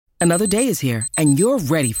Another day is here, and you're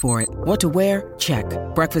ready for it. What to wear? Check.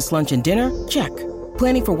 Breakfast, lunch, and dinner? Check.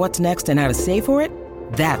 Planning for what's next and how to save for it?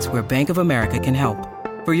 That's where Bank of America can help.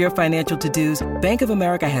 For your financial to-dos, Bank of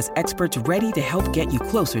America has experts ready to help get you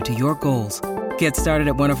closer to your goals. Get started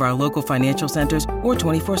at one of our local financial centers or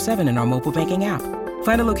 24/7 in our mobile banking app.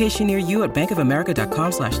 Find a location near you at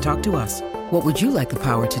bankofamerica.com/talktous. What would you like the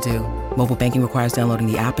power to do? Mobile banking requires downloading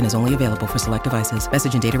the app and is only available for select devices.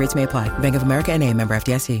 Message and data rates may apply. Bank of America N.A., member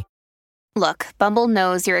FDIC. Look, Bumble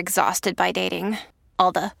knows you're exhausted by dating.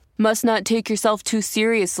 All the must not take yourself too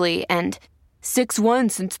seriously and 6'1"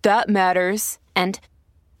 since that matters. And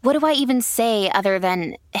what do I even say other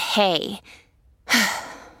than, hey?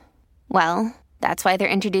 Well, that's why they're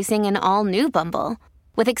introducing an all-new Bumble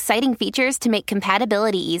with exciting features to make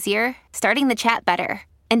compatibility easier, starting the chat better,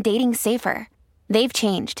 and dating safer. They've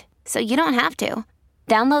changed, so you don't have to.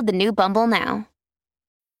 Download the new Bumble now.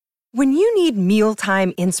 When you need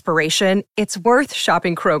mealtime inspiration, it's worth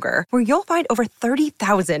shopping Kroger, where you'll find over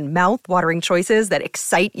 30,000 mouth-watering choices that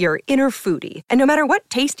excite your inner foodie. And no matter what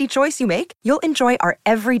tasty choice you make, you'll enjoy our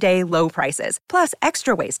everyday low prices, plus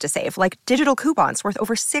extra ways to save, like digital coupons worth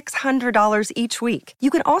over $600 each week. You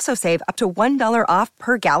can also save up to $1 off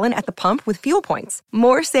per gallon at the pump with fuel points.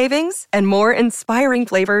 More savings and more inspiring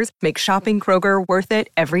flavors make shopping Kroger worth it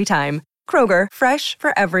every time. Kroger, fresh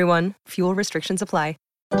for everyone. Fuel restrictions apply.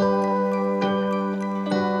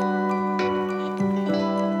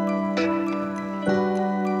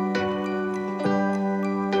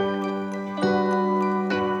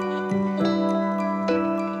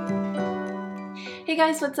 Hey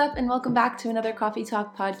guys, what's up? And welcome back to another Coffee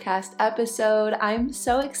Talk podcast episode. I'm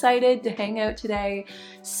so excited to hang out today,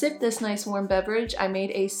 sip this nice warm beverage. I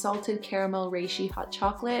made a salted caramel reishi hot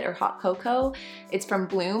chocolate or hot cocoa. It's from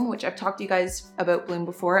Bloom, which I've talked to you guys about Bloom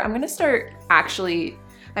before. I'm gonna start I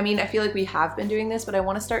feel like we have been doing this, but I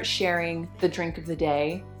wanna start sharing the drink of the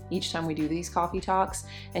day each time we do these coffee talks,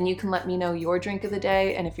 and you can let me know your drink of the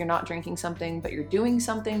day. And if you're not drinking something, but you're doing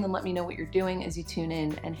something, then let me know what you're doing as you tune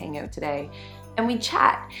in and hang out today. And we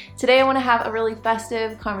chat. Today I want to have a really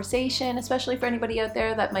festive conversation, especially for anybody out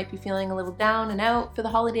there that might be feeling a little down and out for the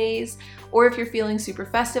holidays, or if you're feeling super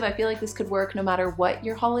festive. I feel like this could work no matter what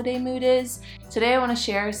your holiday mood is. Today I want to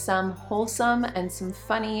share some wholesome and some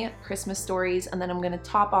funny Christmas stories, and then I'm going to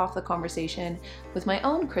top off the conversation with my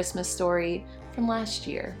own Christmas story from last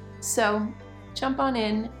year. So jump on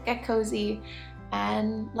in, get cozy,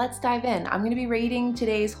 and let's dive in. I'm gonna be rating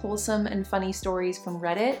today's wholesome and funny stories from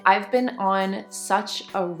Reddit. I've been on such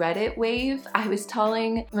a Reddit wave. I was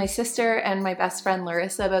telling my sister and my best friend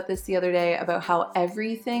Larissa about this the other day, about how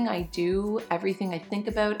everything I do, everything I think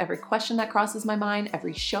about, every question that crosses my mind,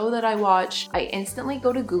 every show that I watch, I instantly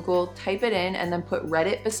go to Google, type it in, and then put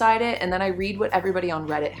Reddit beside it, and then I read what everybody on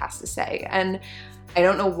Reddit has to say. And I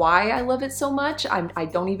don't know why I love it so much. I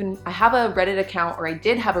have a Reddit account, or I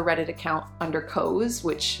did have a Reddit account under Coz,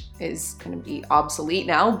 which is gonna be obsolete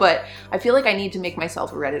now, but I feel like I need to make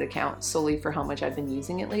myself a Reddit account solely for how much I've been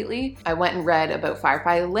using it lately. I went and read about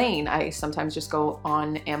Firefly Lane. I sometimes just go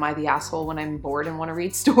on Am I the Asshole when I'm bored and wanna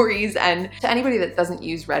read stories. And to anybody that doesn't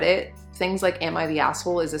use Reddit, things like Am I the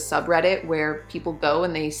Asshole is a subreddit where people go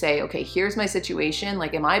and they say, okay, here's my situation.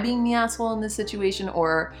 Like, am I being the asshole in this situation,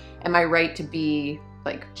 or am I right to be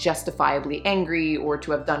like justifiably angry or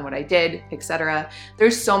to have done what I did, etc.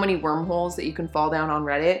 There's so many wormholes that you can fall down on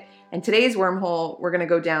Reddit. And today's wormhole, we're gonna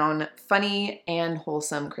go down funny and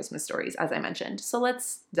wholesome Christmas stories, as I mentioned. So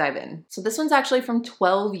let's dive in. So this one's actually from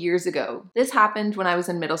 12 years ago. This happened when I was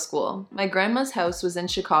in middle school. My grandma's house was in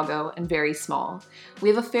Chicago and very small. We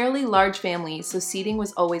have a fairly large family, so seating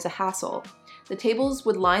was always a hassle. The tables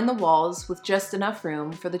would line the walls with just enough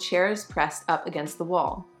room for the chairs pressed up against the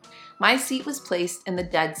wall. My seat was placed in the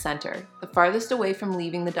dead center, the farthest away from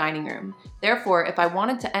leaving the dining room. Therefore, if I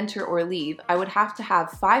wanted to enter or leave, I would have to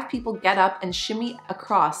have 5 people get up and shimmy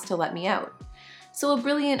across to let me out. So a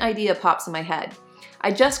brilliant idea pops in my head.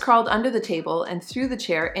 I just crawled under the table and threw the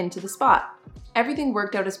chair into the spot. Everything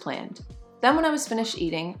worked out as planned. Then when I was finished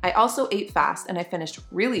eating, I also ate fast, and I finished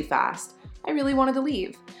really fast. I really wanted to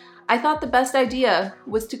leave. I thought the best idea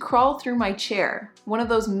was to crawl through my chair, one of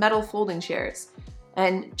those metal folding chairs,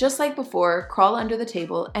 and just like before, crawl under the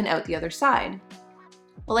table and out the other side.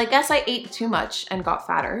 Well, I guess I ate too much and got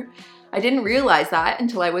fatter. I didn't realize that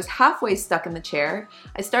until I was halfway stuck in the chair.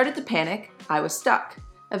 I started to panic. I was stuck.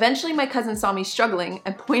 Eventually, my cousin saw me struggling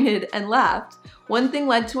and pointed and laughed. One thing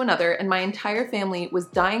led to another, and my entire family was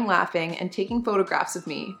dying laughing and taking photographs of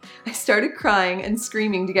me. I started crying and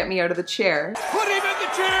screaming to get me out of the chair. Put him in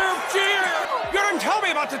the chair! Chair! You're Turn, tell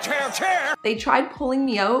me about the chair. They tried pulling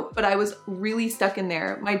me out, but I was really stuck in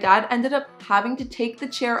there. My dad ended up having to take the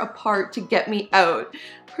chair apart to get me out.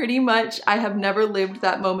 Pretty much, I have never lived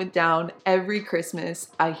that moment down. Every Christmas,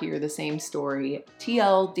 I hear the same story.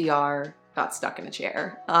 TLDR, got stuck in a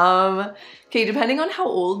chair. Okay, depending on how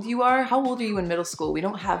old you are, how old are you in middle school? We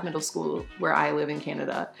don't have middle school where I live in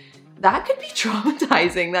Canada. That could be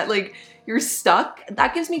traumatizing, that like, you're stuck.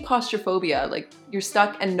 That gives me claustrophobia. Like, you're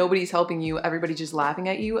stuck and nobody's helping you, everybody's just laughing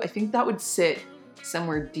at you. I think that would sit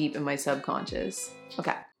somewhere deep in my subconscious.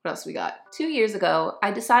 Okay, what else we got? 2 years ago,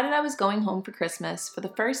 I decided I was going home for Christmas for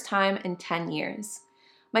the first time in 10 years.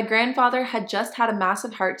 My grandfather had just had a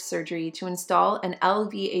massive heart surgery to install an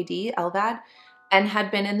LVAD, and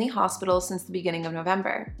had been in the hospital since the beginning of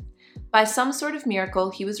November. By some sort of miracle,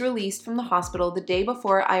 he was released from the hospital the day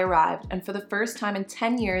before I arrived, and for the first time in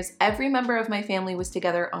 10 years, every member of my family was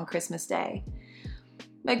together on Christmas Day.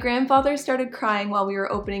 My grandfather started crying while we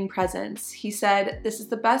were opening presents. He said, "This is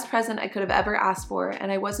the best present I could have ever asked for,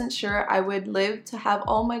 and I wasn't sure I would live to have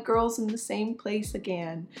all my girls in the same place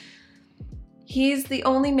again." He's the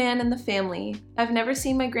only man in the family. I've never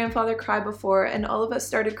seen my grandfather cry before, and all of us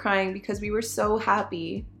started crying because we were so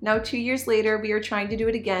happy. Now 2 years later, we are trying to do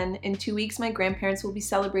it again. In 2 weeks, my grandparents will be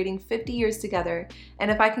celebrating 50 years together, and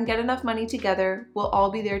if I can get enough money together, we'll all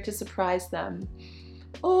be there to surprise them.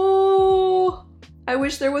 Oh, I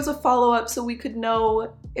wish there was a follow-up so we could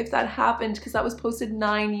know if that happened, because that was posted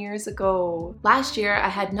 9 years ago. Last year, I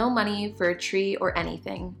had no money for a tree or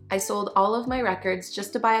anything. I sold all of my records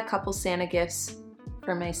just to buy a couple Santa gifts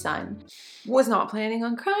for my son. Was not planning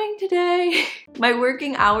on crying today. My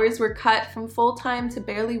working hours were cut from full-time to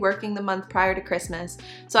barely working the month prior to Christmas,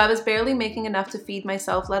 so I was barely making enough to feed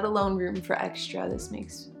myself, let alone room for extra. This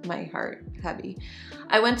makes my heart heavy.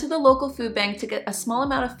 I went to the local food bank to get a small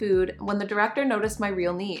amount of food when the director noticed my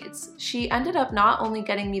real needs. She ended up not only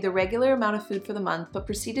getting me the regular amount of food for the month, but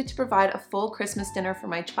proceeded to provide a full Christmas dinner for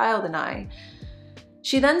my child and I.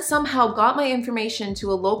 She then somehow got my information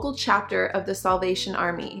to a local chapter of the Salvation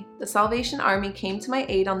Army. The Salvation Army came to my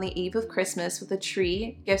aid on the eve of Christmas with a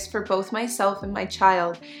tree, gifts for both myself and my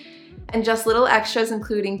child, and just little extras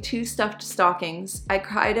including 2 stuffed stockings. I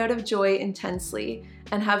cried out of joy intensely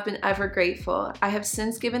and have been ever grateful. I have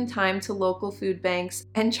since given time to local food banks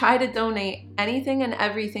and try to donate anything and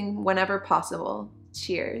everything whenever possible.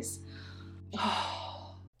 Cheers.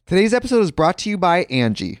 Today's episode is brought to you by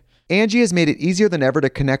Angie. Angie has made it easier than ever to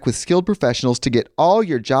connect with skilled professionals to get all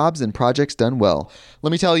your jobs and projects done well.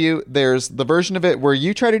 Let me tell you, there's the version of it where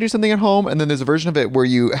you try to do something at home, and then there's a version of it where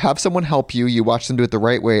you have someone help you, you watch them do it the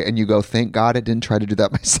right way, and you go, thank God I didn't try to do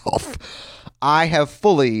that myself. I have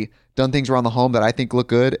fully done things around the home that I think look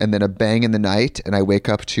good, and then a bang in the night, and I wake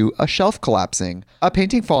up to a shelf collapsing, a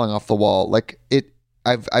painting falling off the wall.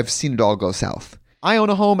 I've seen it all go south. I own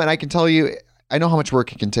a home, and I can tell you, I know how much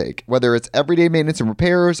work it can take. Whether it's everyday maintenance and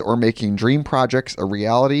repairs or making dream projects a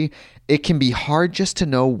reality, it can be hard just to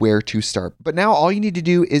know where to start. But now all you need to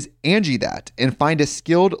do is Angie that and find a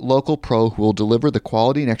skilled local pro who will deliver the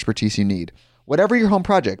quality and expertise you need. Whatever your home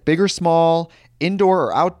project, big or small, indoor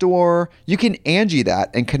or outdoor, you can Angie that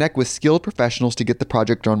and connect with skilled professionals to get the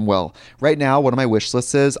project done well. Right now, one of my wish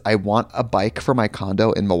lists is I want a bike for my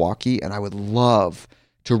condo in Milwaukee, and I would love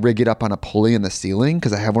to rig it up on a pulley in the ceiling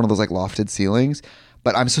because I have one of those like lofted ceilings,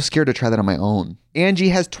 but I'm so scared to try that on my own. Angie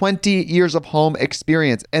has 20 years of home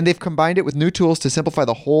experience, and they've combined it with new tools to simplify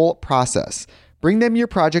the whole process. Bring them your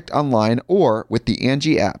project online or with the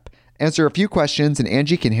Angie app. Answer a few questions and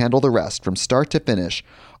Angie can handle the rest from start to finish,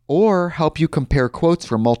 or help you compare quotes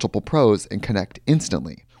from multiple pros and connect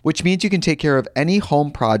instantly, which means you can take care of any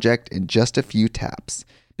home project in just a few taps.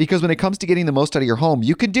 Because when it comes to getting the most out of your home,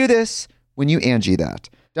 you can do this when you Angie that.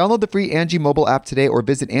 Download the free Angie mobile app today or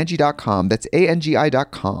visit Angie.com. That's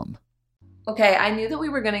ANGI.com. Okay, I knew that we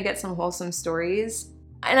were going to get some wholesome stories.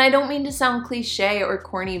 And I don't mean to sound cliche or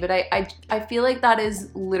corny, but I feel like that is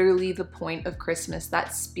literally the point of Christmas,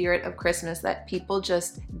 that spirit of Christmas that people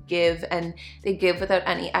just give, and they give without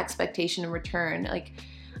any expectation in return. Like,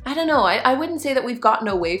 I don't know, I wouldn't say that we've gotten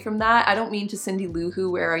away from that. I don't mean to Cindy Lou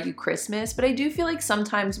Who, Where Are You Christmas? But I do feel like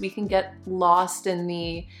sometimes we can get lost in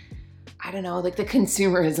the, I don't know, like the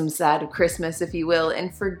consumerism side of Christmas, if you will,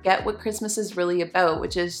 and forget what Christmas is really about,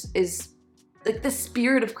 which is like the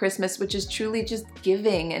spirit of Christmas, which is truly just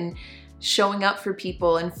giving and showing up for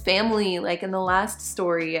people and family, like in the last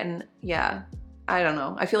story. And yeah, I don't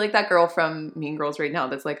know. I feel like that girl from Mean Girls right now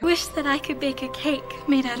that's like, wish that I could bake a cake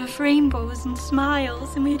made out of rainbows and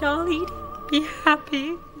smiles and we'd all eat it, be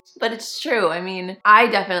happy. But it's true. I mean, I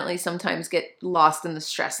definitely sometimes get lost in the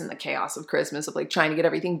stress and the chaos of Christmas, of like trying to get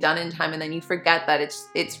everything done in time, and then you forget that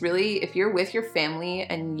it's really, if you're with your family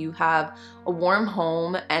and you have a warm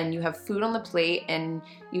home and you have food on the plate and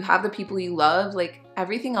you have the people you love, like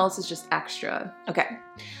everything else is just extra. Okay.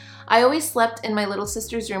 I always slept in my little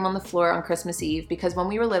sister's room on the floor on Christmas Eve because when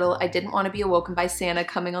we were little, I didn't want to be awoken by Santa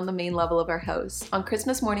coming on the main level of our house. On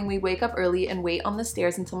Christmas morning, we'd wake up early and wait on the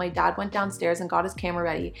stairs until my dad went downstairs and got his camera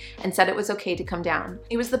ready and said it was okay to come down.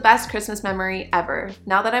 It was the best Christmas memory ever.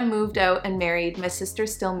 Now that I'm moved out and married, my sister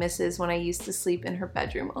still misses when I used to sleep in her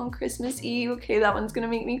bedroom on Christmas Eve. Okay, that one's gonna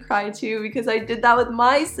make me cry too because I did that with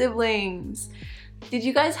my siblings. Did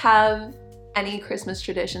you guys have any Christmas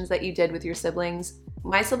traditions that you did with your siblings?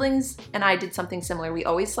 My siblings and I did something similar. We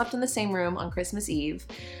always slept in the same room on Christmas Eve.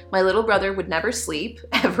 My little brother would never sleep,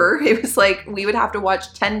 ever. It was like we would have to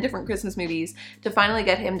watch 10 different Christmas movies to finally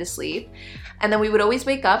get him to sleep. And then we would always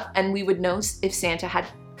wake up and we would know if Santa had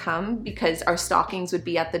come because our stockings would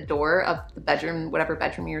be at the door of the bedroom, whatever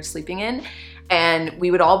bedroom we were sleeping in. And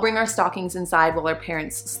we would all bring our stockings inside while our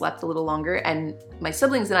parents slept a little longer. And my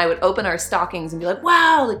siblings and I would open our stockings and be like,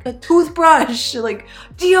 wow, like a toothbrush, like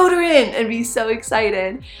deodorant, and be so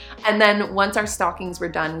excited. And then once our stockings were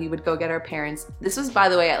done, we would go get our parents. This was, by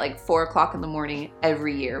the way, at like 4 o'clock in the morning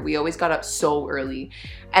every year. We always got up so early.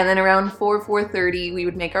 And then around 4:30, we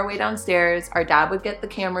would make our way downstairs. Our dad would get the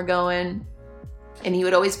camera going. And he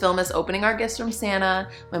would always film us opening our gifts from Santa.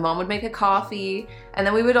 My mom would make a coffee. And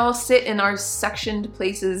then we would all sit in our sectioned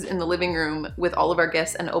places in the living room with all of our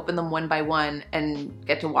gifts and open them one by one and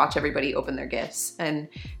get to watch everybody open their gifts. And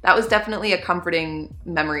that was definitely a comforting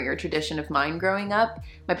memory or tradition of mine growing up.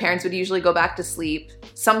 My parents would usually go back to sleep.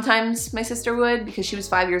 Sometimes my sister would because she was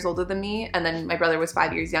 5 years older than me. And then my brother was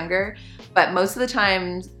 5 years younger. But most of the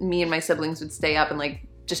time, me and my siblings would stay up and like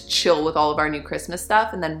just chill with all of our new Christmas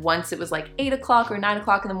stuff. And then once it was like 8 o'clock or 9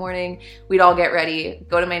 o'clock in the morning, we'd all get ready,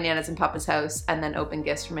 go to my Nana's and Papa's house, and then open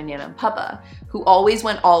gifts from my Nana and Papa, who always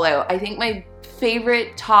went all out. I think my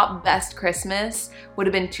favorite top best Christmas would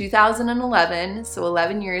have been 2011, so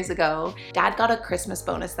 11 years ago. Dad got a Christmas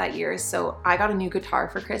bonus that year, so I got a new guitar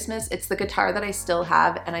for Christmas. It's the guitar that I still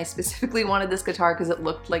have, and I specifically wanted this guitar because it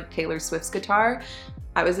looked like Taylor Swift's guitar.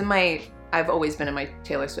 I've always been in my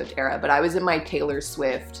Taylor Swift era, but I was in my Taylor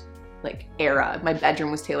Swift like era. My bedroom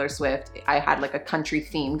was Taylor Swift. I had like a country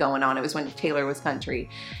theme going on. It was when Taylor was country.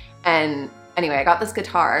 And anyway, I got this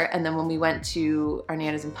guitar, and then when we went to our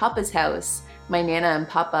Nana's and Papa's house, my Nana and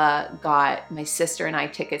Papa got my sister and I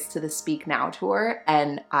tickets to the Speak Now tour,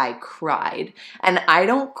 and I cried. And I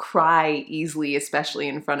don't cry easily, especially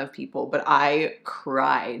in front of people, but I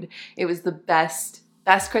cried. It was the best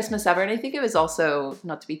Christmas ever. And I think it was also,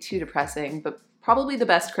 not to be too depressing, but probably the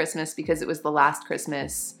best Christmas because it was the last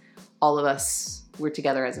Christmas all of us were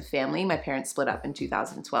together as a family. My parents split up in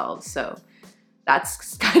 2012, so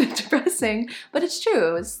that's kind of depressing, but it's true.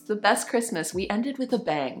 It was the best Christmas. We ended with a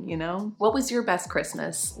bang, you know? What was your best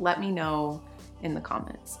Christmas? Let me know in the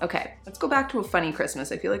comments. Okay, let's go back to a funny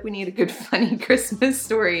Christmas. I feel like we need a good funny Christmas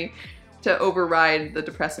story to override the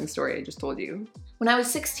depressing story I just told you. When I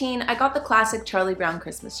was 16, I got the classic Charlie Brown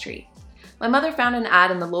Christmas tree. My mother found an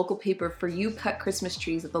ad in the local paper for You Cut Christmas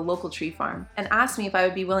Trees at the local tree farm and asked me if I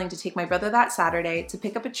would be willing to take my brother that Saturday to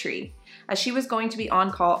pick up a tree, as she was going to be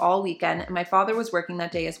on call all weekend and my father was working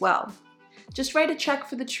that day as well. Just write a check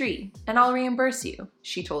for the tree and I'll reimburse you,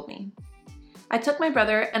 she told me. I took my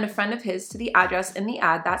brother and a friend of his to the address in the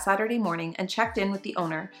ad that Saturday morning and checked in with the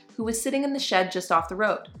owner, who was sitting in the shed just off the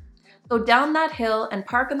road. Go down that hill and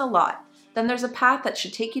park in the lot. Then there's a path that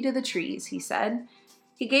should take you to the trees, he said.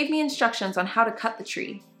 He gave me instructions on how to cut the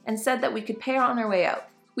tree and said that we could pay on our way out.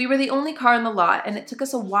 We were the only car in the lot and it took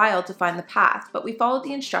us a while to find the path, but we followed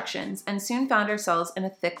the instructions and soon found ourselves in a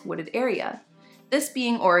thick wooded area. This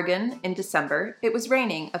being Oregon in December, it was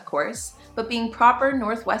raining, of course, but being proper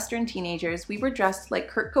Northwestern teenagers, we were dressed like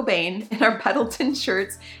Kurt Cobain in our Pendleton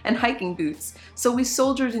shirts and hiking boots, so we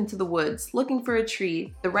soldiered into the woods looking for a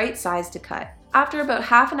tree the right size to cut. After about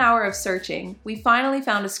half an hour of searching, we finally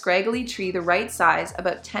found a scraggly tree the right size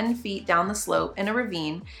about 10 feet down the slope in a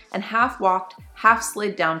ravine and half walked, half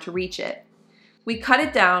slid down to reach it. We cut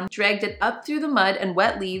it down, dragged it up through the mud and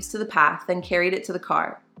wet leaves to the path, then carried it to the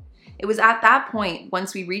car. It was at that point,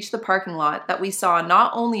 once we reached the parking lot, that we saw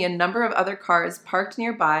not only a number of other cars parked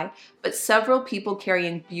nearby, but several people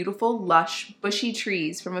carrying beautiful, lush, bushy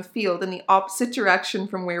trees from a field in the opposite direction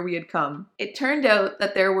from where we had come. It turned out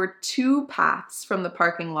that there were 2 paths from the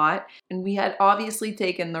parking lot, and we had obviously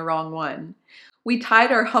taken the wrong one. We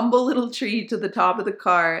tied our humble little tree to the top of the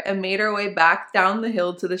car and made our way back down the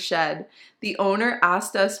hill to the shed. The owner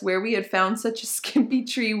asked us where we had found such a skimpy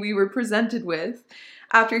tree we were presented with.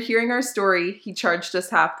 After hearing our story, he charged us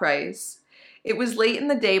half price. It was late in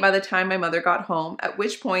the day by the time my mother got home, at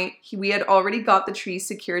which point we had already got the tree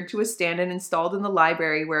secured to a stand and installed in the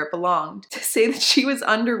library where it belonged. To say that she was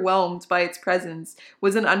underwhelmed by its presence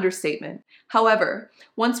was an understatement. However,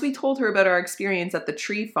 once we told her about our experience at the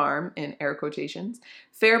tree farm, in air quotations,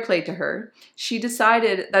 fair play to her, she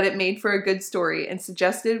decided that it made for a good story and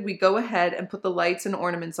suggested we go ahead and put the lights and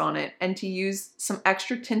ornaments on it and to use some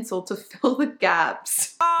extra tinsel to fill the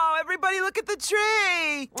gaps. Oh, everybody look at the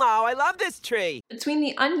tree! Oh, I love this tree! Between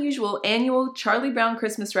the unusual annual Charlie Brown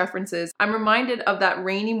Christmas references, I'm reminded of that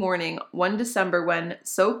rainy morning one December when,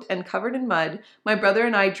 soaked and covered in mud, my brother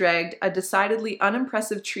and I dragged a decidedly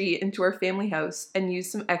unimpressive tree into our family house and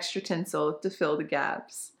used some extra tinsel to fill the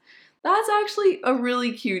gaps. That's actually a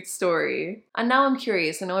really cute story. And now I'm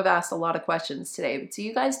curious, I know I've asked a lot of questions today, but do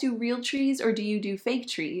you guys do real trees or do you do fake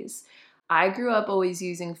trees? I grew up always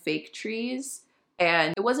using fake trees,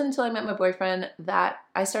 and it wasn't until I met my boyfriend that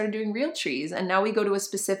I started doing real trees, and now we go to a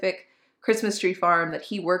specific Christmas tree farm that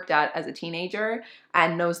he worked at as a teenager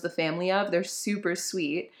and knows the family of. They're super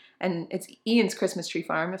sweet, and it's Ian's Christmas tree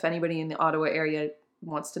farm, if anybody in the Ottawa area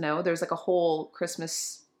wants to know. There's like a whole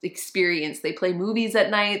Christmas experience. They play movies at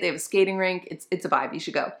night. They have a skating rink. It's a vibe. You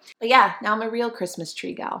should go. But yeah, now I'm a real Christmas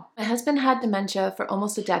tree gal. My husband had dementia for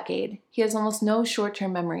almost a decade. He has almost no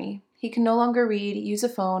short-term memory. He can no longer read, use a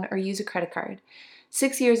phone, or use a credit card.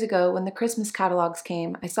 6 years ago, when the Christmas catalogs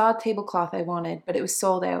came, I saw a tablecloth I wanted, but it was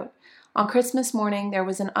sold out. On Christmas morning, there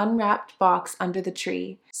was an unwrapped box under the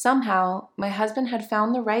tree. Somehow, my husband had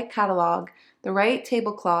found the right catalog, the right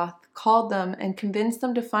tablecloth, called them, and convinced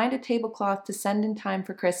them to find a tablecloth to send in time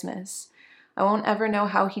for Christmas. I won't ever know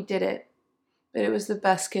how he did it, but it was the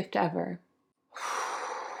best gift ever.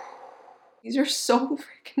 These are so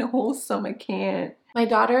freaking wholesome, I can't. My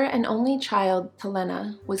daughter and only child,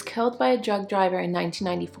 Talena, was killed by a drug driver in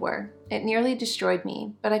 1994. It nearly destroyed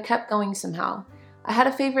me, but I kept going somehow. I had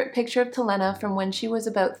a favorite picture of Talena from when she was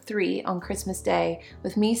about 3 on Christmas Day,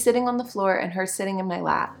 with me sitting on the floor and her sitting in my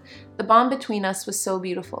lap. The bond between us was so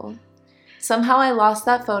beautiful. Somehow I lost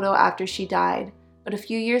that photo after she died, but a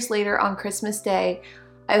few years later on Christmas Day,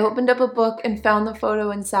 I opened up a book and found the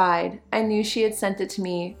photo inside. I knew she had sent it to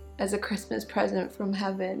me as a Christmas present from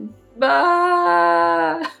heaven.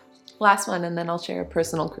 Bah! Last one, and then I'll share a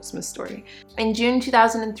personal Christmas story. In June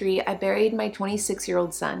 2003, I buried my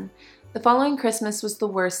 26-year-old son. The following Christmas was the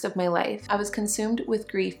worst of my life. I was consumed with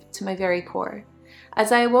grief to my very core.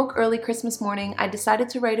 As I awoke early Christmas morning, I decided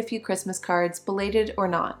to write a few Christmas cards, belated or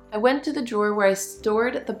not. I went to the drawer where I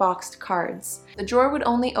stored the boxed cards. The drawer would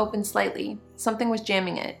only open slightly. Something was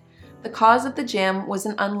jamming it. The cause of the jam was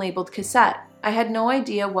an unlabeled cassette. I had no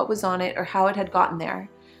idea what was on it or how it had gotten there.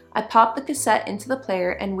 I popped the cassette into the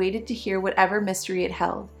player and waited to hear whatever mystery it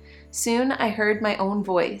held. Soon I heard my own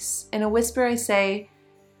voice. In a whisper I say,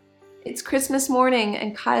 "It's Christmas morning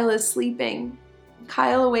and Kyle is sleeping."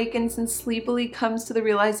 Kyle awakens and sleepily comes to the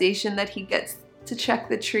realization that he gets to check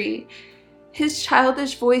the tree. His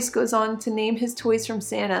childish voice goes on to name his toys from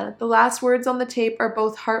Santa. The last words on the tape are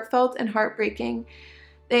both heartfelt and heartbreaking.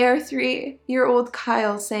 They are 3-year-old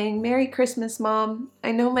Kyle saying, "Merry Christmas, Mom.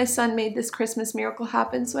 I know my son made this Christmas miracle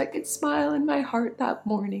happen so I could smile in my heart that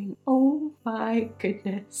morning." Oh my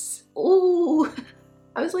goodness. Ooh.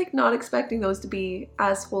 I was like not expecting those to be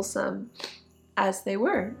as wholesome as they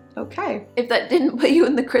were. Okay. If that didn't put you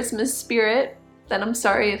in the Christmas spirit, then I'm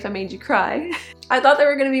sorry if I made you cry. I thought there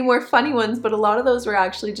were going to be more funny ones, but a lot of those were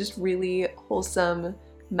actually just really wholesome,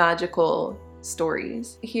 magical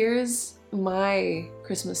stories. Here's my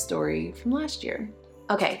Christmas story from last year.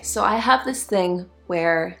 Okay, so I have this thing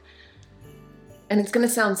where, and it's gonna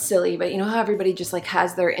sound silly, but you know how everybody just like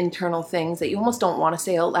has their internal things that you almost don't want to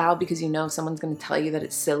say out loud because you know someone's gonna tell you that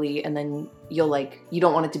it's silly, and then you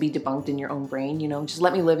don't want it to be debunked in your own brain, you know, just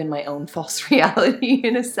let me live in my own false reality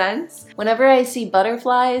in a sense. Whenever I see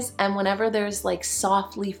butterflies and whenever there's like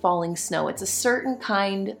softly falling snow, it's a certain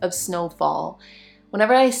kind of snowfall.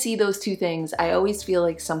 Whenever I see those two things, I always feel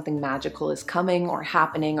like something magical is coming or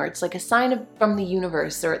happening, or it's like a sign from the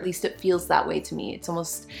universe, or at least it feels that way to me. It's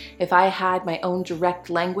almost if I had my own direct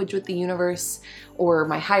language with the universe or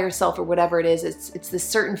my higher self or whatever it is, it's this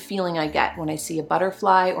certain feeling I get when I see a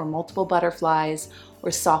butterfly or multiple butterflies or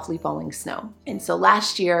softly falling snow. And so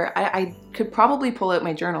last year, I could probably pull out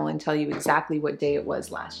my journal and tell you exactly what day it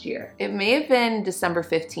was last year. It may have been December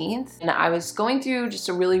 15th, and I was going through just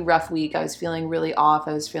a really rough week. I was feeling really off.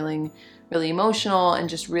 I was feeling really emotional and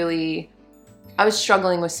just really I was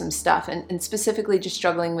struggling with some stuff, and specifically just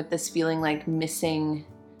struggling with this feeling like missing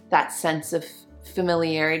that sense of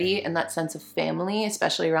familiarity and that sense of family,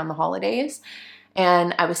 especially around the holidays.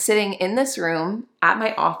 And I was sitting in this room at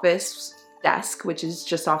my office desk, which is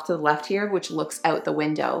just off to the left here, which looks out the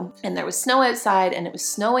window. And there was snow outside, and it was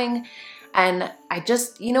snowing. And I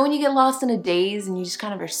just, when you get lost in a daze and you just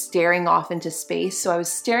kind of are staring off into space. So I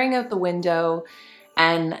was staring out the window,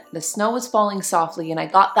 and the snow was falling softly, and I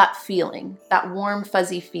got that feeling, that warm,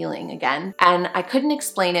 fuzzy feeling again. And I couldn't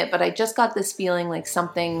explain it, but I just got this feeling like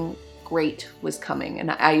something great was coming.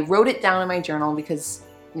 And I wrote it down in my journal because,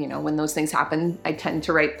 when those things happen, I tend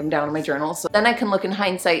to write them down in my journal. So then I can look in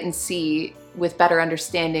hindsight and see with better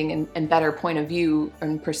understanding and better point of view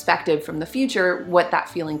and perspective from the future what that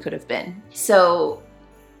feeling could have been. So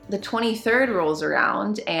the 23rd rolls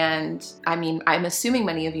around, and I'm assuming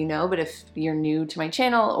many of you know, but if you're new to my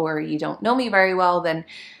channel or you don't know me very well, then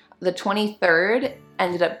the 23rd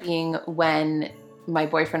ended up being when my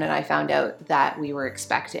boyfriend and I found out that we were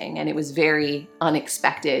expecting, and it was very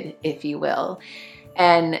unexpected, if you will.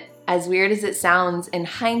 And as weird as it sounds, in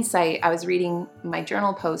hindsight, I was reading my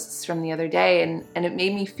journal posts from the other day, and it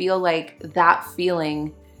made me feel like that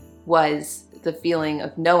feeling was the feeling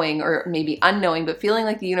of knowing, or maybe unknowing, but feeling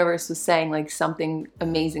like the universe was saying like something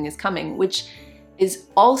amazing is coming, which is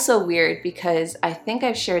also weird because I think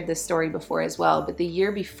I've shared this story before as well, but the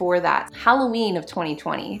year before that, Halloween of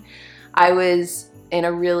 2020, I was in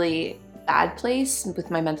a really bad place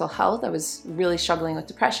with my mental health. I was really struggling with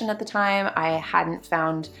depression at the time. I hadn't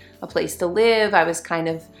found a place to live. I was kind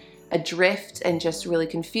of adrift and just really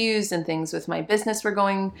confused, and things with my business were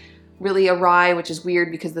going really awry, which is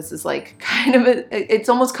weird because this is like kind of it's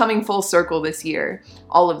almost coming full circle this year,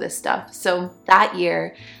 all of this stuff. So that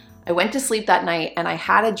year, I went to sleep that night and I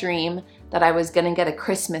had a dream that I was gonna get a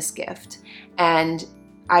Christmas gift. And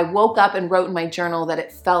I woke up and wrote in my journal that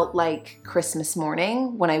it felt like Christmas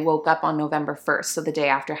morning when I woke up on November 1st, so the day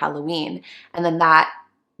after Halloween. And then that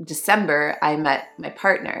December, I met my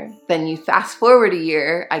partner. Then you fast forward a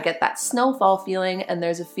year, I get that snowfall feeling, and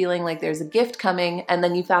there's a feeling like there's a gift coming. And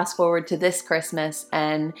then you fast forward to this Christmas,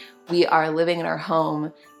 and we are living in our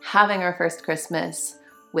home, having our first Christmas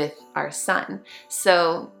with our son.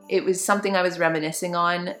 So it was something I was reminiscing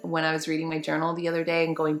on when I was reading my journal the other day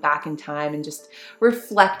and going back in time and just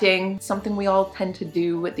reflecting, something we all tend to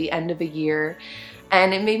do at the end of a year.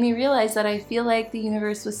 And it made me realize that I feel like the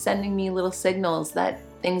universe was sending me little signals that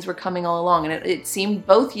things were coming all along. And it seemed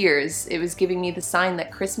both years it was giving me the sign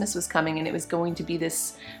that Christmas was coming, and it was going to be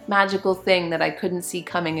this magical thing that I couldn't see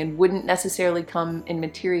coming and wouldn't necessarily come in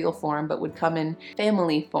material form, but would come in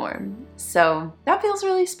family form. So that feels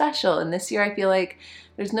really special. And this year I feel like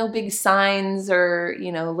there's no big signs or,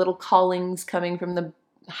 little callings coming from the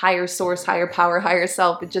higher source, higher power, higher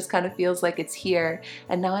self. It just kind of feels like it's here.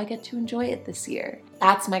 And now I get to enjoy it this year.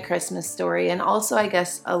 That's my Christmas story. And also, I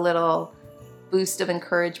guess, a little boost of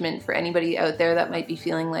encouragement for anybody out there that might be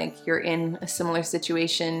feeling like you're in a similar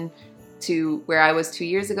situation to where I was 2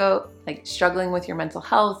 years ago, like struggling with your mental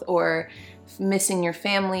health or missing your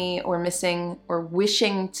family or missing or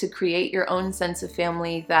wishing to create your own sense of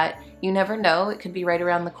family that you never know. It could be right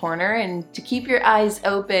around the corner, and to keep your eyes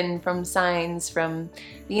open from signs from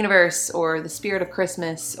the universe or the spirit of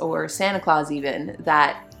Christmas or Santa Claus even,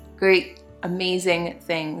 that great, amazing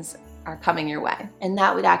things are coming your way. And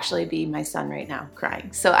that would actually be my son right now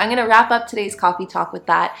crying. So I'm gonna wrap up today's coffee talk with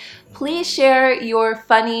that. Please share your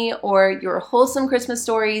funny or your wholesome Christmas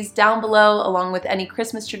stories down below, along with any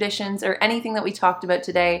Christmas traditions or anything that we talked about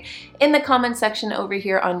today in the comment section over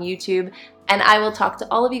here on YouTube. And I will talk to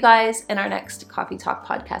all of you guys in our next Coffee Talk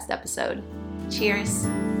podcast episode. Cheers.